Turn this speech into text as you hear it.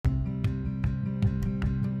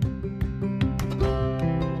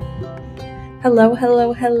Hello,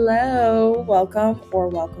 hello, hello.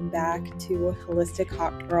 Welcome back to Holistic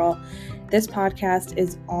Hot Girl. This podcast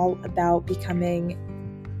is all about becoming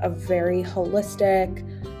a very holistic,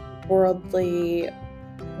 worldly,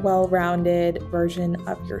 well-rounded version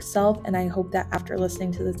of yourself. And I hope that after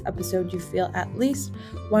listening to this episode, you feel at least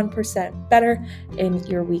 1% better in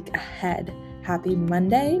your week ahead. Happy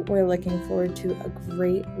Monday. We're looking forward to a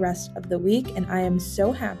great rest of the week, and I am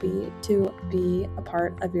so happy to be a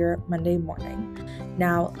part of your Monday morning.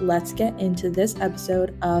 Now, let's get into this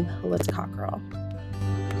episode of Holistic Hot Girl.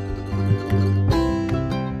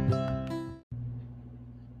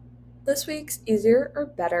 This week's Easier or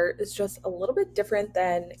Better is just a little bit different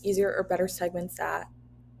than Easier or Better segments that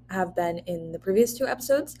have been in the previous two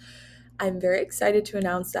episodes. I'm very excited to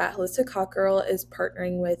announce that Holistic Hot Girl is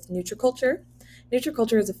partnering with NutriCulture.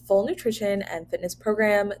 NutriCulture is a full nutrition and fitness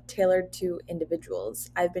program tailored to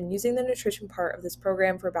individuals. I've been using the nutrition part of this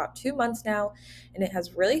program for about 2 months now, and it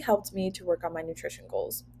has really helped me to work on my nutrition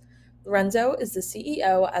goals. Lorenzo is the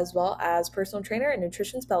CEO as well as personal trainer and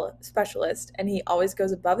nutrition specialist, and he always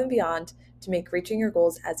goes above and beyond to make reaching your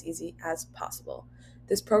goals as easy as possible.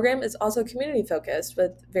 This program is also community focused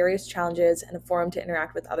with various challenges and a forum to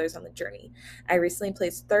interact with others on the journey. I recently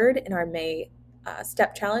placed third in our May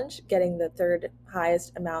step challenge, getting the third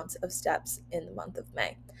highest amounts of steps in the month of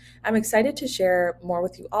May. I'm excited to share more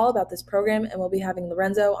with you all about this program, and we'll be having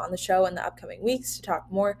Lorenzo on the show in the upcoming weeks to talk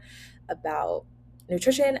more about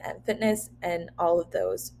nutrition and fitness and all of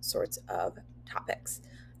those sorts of topics.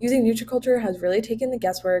 Using NutriCulture has really taken the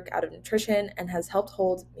guesswork out of nutrition and has helped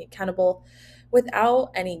hold me accountable without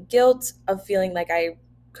any guilt of feeling like I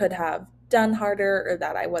could have done harder or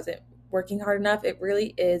that I wasn't working hard enough. It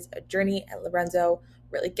really is a journey, and Lorenzo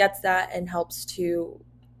really gets that and helps to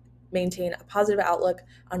maintain a positive outlook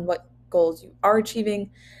on what goals you are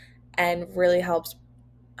achieving and really helps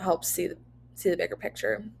see the bigger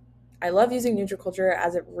picture. I love using NutriCulture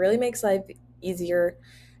as it really makes life easier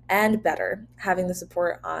and better having the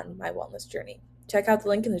support on my wellness journey. Check out the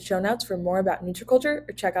link in the show notes for more about NutriCulture,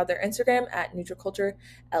 or check out their Instagram at NutriCulture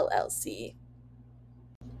LLC.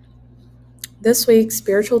 This week's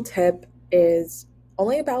spiritual tip is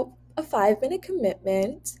only about a 5-minute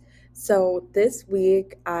commitment. So this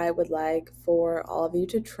week I would like for all of you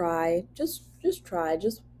to try, just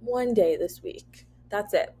one day this week.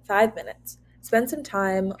 That's it, 5 minutes. Spend some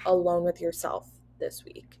time alone with yourself this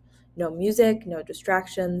week. No music, no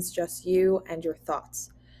distractions, just you and your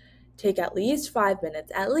thoughts. Take at least 5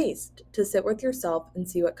 minutes, to sit with yourself and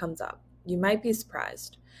see what comes up. You might be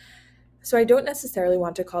surprised. So I don't necessarily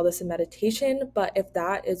want to call this a meditation, but if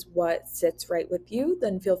that is what sits right with you,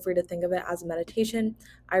 then feel free to think of it as a meditation.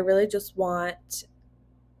 I really just want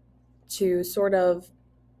to sort of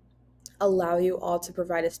allow you all to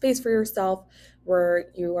provide a space for yourself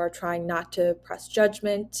where you are trying not to press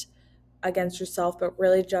judgment against yourself, but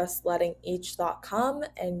really just letting each thought come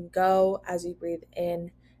and go as you breathe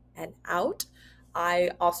in and out.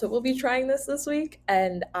 I also will be trying this week,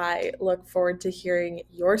 and I look forward to hearing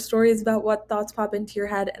your stories about what thoughts pop into your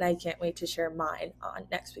head, and I can't wait to share mine on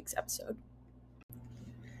next week's episode.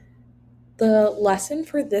 The lesson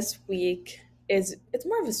for this week is, it's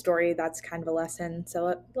more of a story that's kind of a lesson.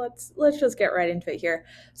 So let's just get right into it here.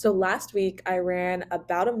 So last week I ran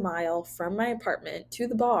about a mile from my apartment to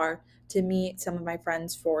the bar to meet some of my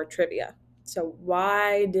friends for trivia. So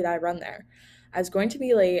why did I run there? I was going to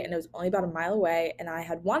be late and it was only about a mile away, and I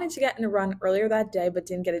had wanted to get in a run earlier that day but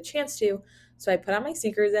didn't get a chance to, so I put on my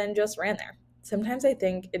sneakers and just ran there. Sometimes I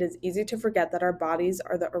think it is easy to forget that our bodies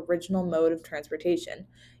are the original mode of transportation.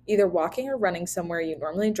 Either walking or running somewhere you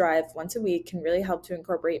normally drive once a week can really help to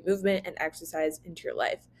incorporate movement and exercise into your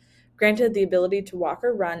life. Granted, the ability to walk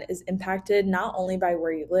or run is impacted not only by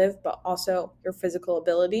where you live, but also your physical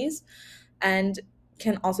abilities, and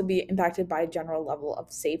can also be impacted by a general level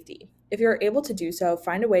of safety. If you're able to do so,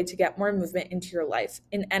 find a way to get more movement into your life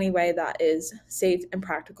in any way that is safe and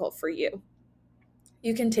practical for you.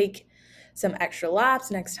 You can take some extra laps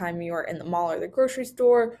next time you are in the mall or the grocery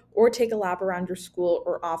store, or take a lap around your school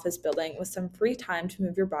or office building with some free time to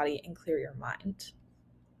move your body and clear your mind.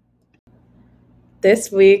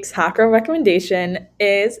 This week's Hot Girl recommendation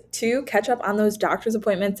is to catch up on those doctor's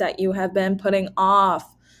appointments that you have been putting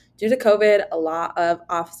off. Due to COVID, a lot of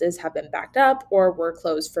offices have been backed up or were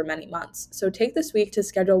closed for many months. So take this week to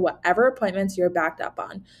schedule whatever appointments you're backed up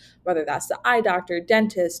on, whether that's the eye doctor,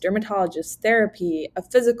 dentist, dermatologist, therapy, a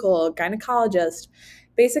physical, gynecologist,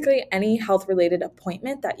 basically any health-related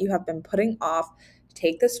appointment that you have been putting off.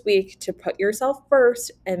 Take this week to put yourself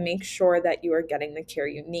first and make sure that you are getting the care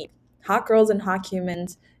you need. Hot girls and hot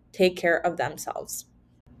humans take care of themselves.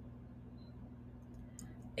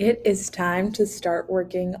 It is time to start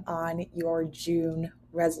working on your June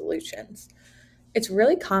resolutions. It's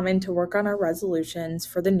really common to work on our resolutions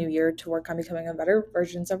for the new year to work on becoming a better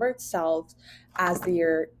versions of ourselves as the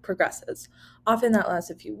year progresses. Often that lasts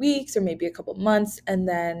a few weeks or maybe a couple months, and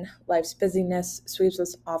then life's busyness sweeps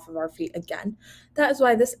us off of our feet again. That is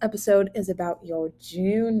why this episode is about your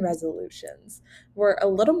June resolutions. We're a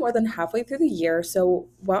little more than halfway through the year, so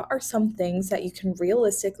what are some things that you can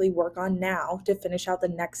realistically work on now to finish out the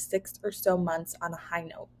next 6 or so months on a high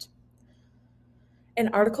note? An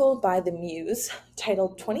article by The Muse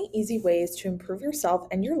titled 20 Easy Ways to Improve Yourself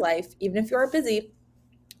and Your Life, Even If You Are Busy,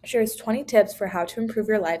 shares 20 tips for how to improve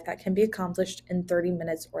your life that can be accomplished in 30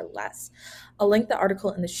 minutes or less. I'll link the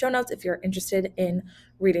article in the show notes if you're interested in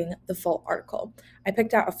reading the full article. I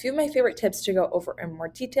picked out a few of my favorite tips to go over in more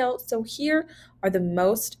detail, so here are the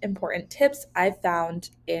most important tips I've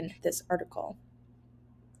found in this article.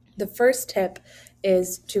 The first tip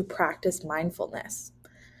is to practice mindfulness.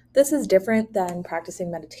 This is different than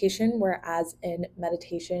practicing meditation, whereas in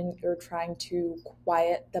meditation, you're trying to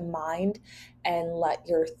quiet the mind and let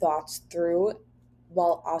your thoughts through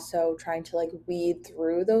while also trying to weed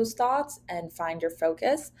through those thoughts and find your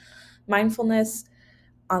focus. Mindfulness,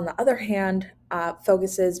 on the other hand,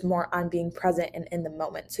 focuses more on being present and in the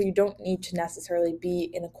moment. So you don't need to necessarily be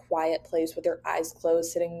in a quiet place with your eyes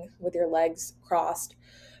closed, sitting with your legs crossed.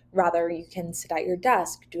 Rather, you can sit at your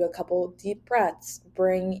desk, do a couple deep breaths,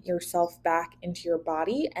 bring yourself back into your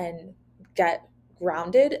body and get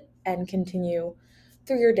grounded and continue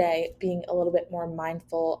through your day being a little bit more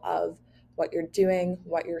mindful of what you're doing,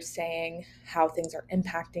 what you're saying, how things are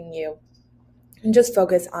impacting you, and just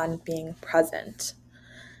focus on being present.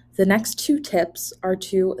 The next two tips are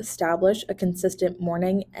to establish a consistent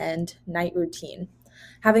morning and night routine.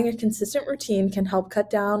 Having a consistent routine can help cut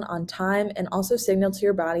down on time and also signal to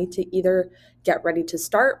your body to either get ready to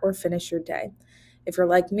start or finish your day. If you're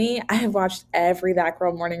like me, I have watched every That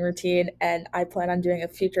Girl morning routine, and I plan on doing a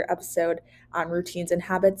future episode on routines and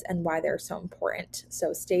habits and why they're so important.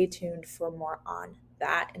 So stay tuned for more on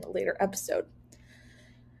that in a later episode.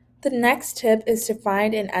 The next tip is to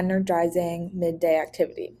find an energizing midday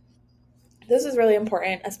activity. This is really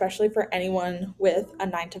important, especially for anyone with a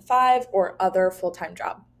 9 to 5 or other full time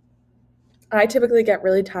job. I typically get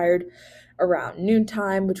really tired around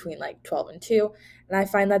noontime between 12 and 2, and I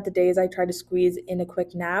find that the days I try to squeeze in a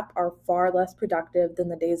quick nap are far less productive than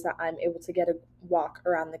the days that I'm able to get a walk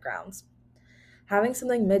around the grounds. Having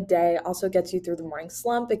something midday also gets you through the morning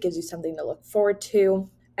slump. It gives you something to look forward to,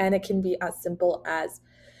 and it can be as simple as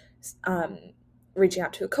um, reaching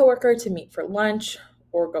out to a coworker to meet for lunch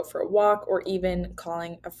or go for a walk, or even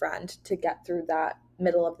calling a friend to get through that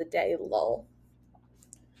middle of the day lull.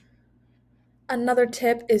 Another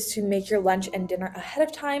tip is to make your lunch and dinner ahead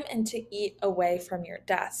of time and to eat away from your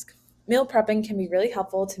desk. Meal prepping can be really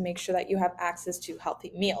helpful to make sure that you have access to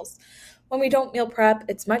healthy meals. When we don't meal prep,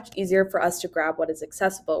 it's much easier for us to grab what is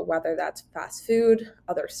accessible, whether that's fast food,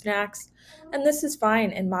 other snacks, and this is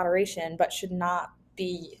fine in moderation, but should not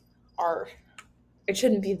be our it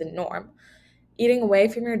shouldn't be the norm. Eating away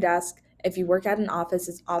from your desk if you work at an office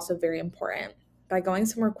is also very important. By going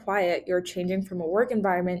somewhere quiet, you're changing from a work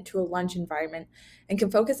environment to a lunch environment and can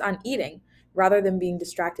focus on eating rather than being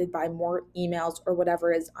distracted by more emails or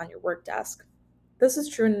whatever is on your work desk. This is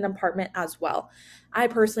true in an apartment as well. I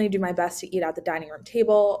personally do my best to eat at the dining room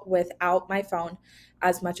table without my phone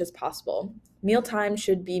as much as possible. Mealtime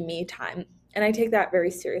should be me time, and I take that very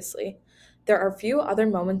seriously. There are few other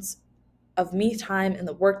moments of me time in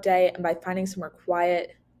the workday, and by finding somewhere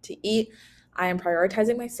quiet to eat, I am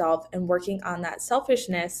prioritizing myself and working on that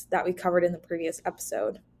selfishness that we covered in the previous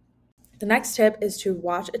episode. The next tip is to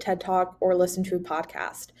watch a TED Talk or listen to a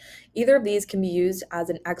podcast. Either of these can be used as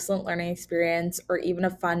an excellent learning experience or even a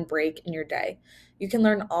fun break in your day. You can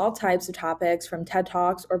learn all types of topics from TED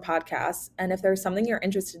Talks or podcasts, and if there's something you're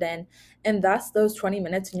interested in, invest those 20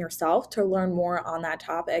 minutes in yourself to learn more on that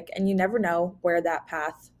topic, and you never know where that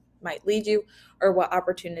path might lead you or what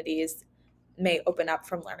opportunities may open up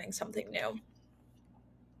from learning something new.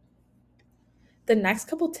 The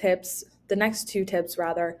next two tips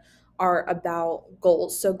rather, are about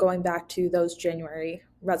goals. So going back to those January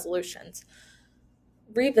resolutions,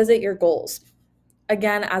 revisit your goals.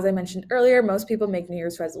 Again, as I mentioned earlier, most people make New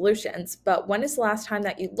Year's resolutions, but when is the last time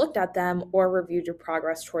that you looked at them or reviewed your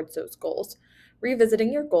progress towards those goals?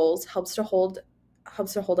 Revisiting your goals helps to hold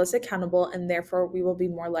us accountable, and therefore we will be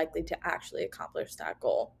more likely to actually accomplish that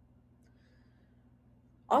goal.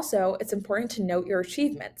 Also, it's important to note your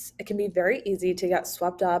achievements. It can be very easy to get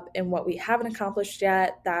swept up in what we haven't accomplished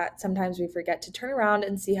yet, that sometimes we forget to turn around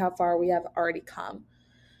and see how far we have already come.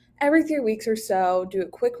 Every 3 weeks or so, do a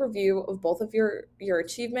quick review of both of your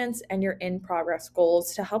achievements and your in-progress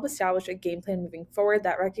goals to help establish a game plan moving forward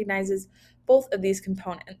that recognizes both of these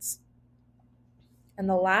components. And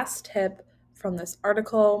the last tip from this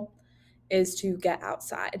article is to get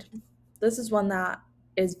outside. This is one that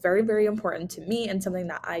is very, very important to me and something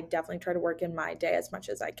that I definitely try to work in my day as much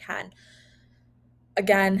as I can.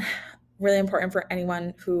 Again, really important for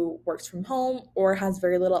anyone who works from home or has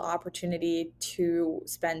very little opportunity to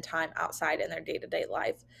spend time outside in their day-to-day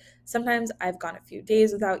life. Sometimes I've gone a few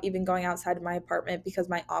days without even going outside of my apartment because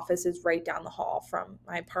my office is right down the hall from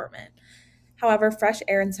my apartment. However, fresh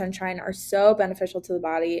air and sunshine are so beneficial to the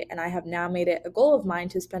body, and I have now made it a goal of mine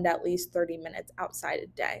to spend at least 30 minutes outside a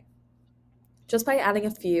day. Just by adding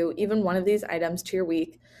a few, even one of these items to your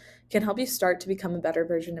week, can help you start to become a better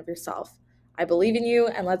version of yourself. I believe in you,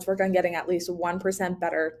 and let's work on getting at least 1%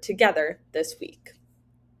 better together this week.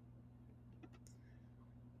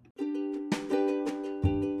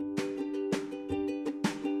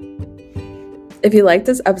 If you like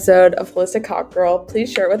this episode of Holistic Hot Girl,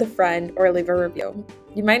 please share it with a friend or leave a review.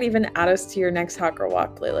 You might even add us to your next Hot Girl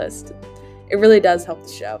Walk playlist. It really does help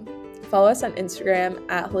the show. Follow us on Instagram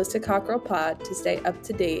at Holistic Hot Girl Pod to stay up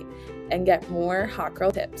to date and get more hot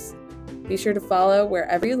girl tips. Be sure to follow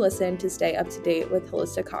wherever you listen to stay up to date with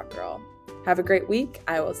Holistic Hot Girl. Have a great week.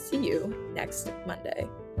 I will see you next Monday.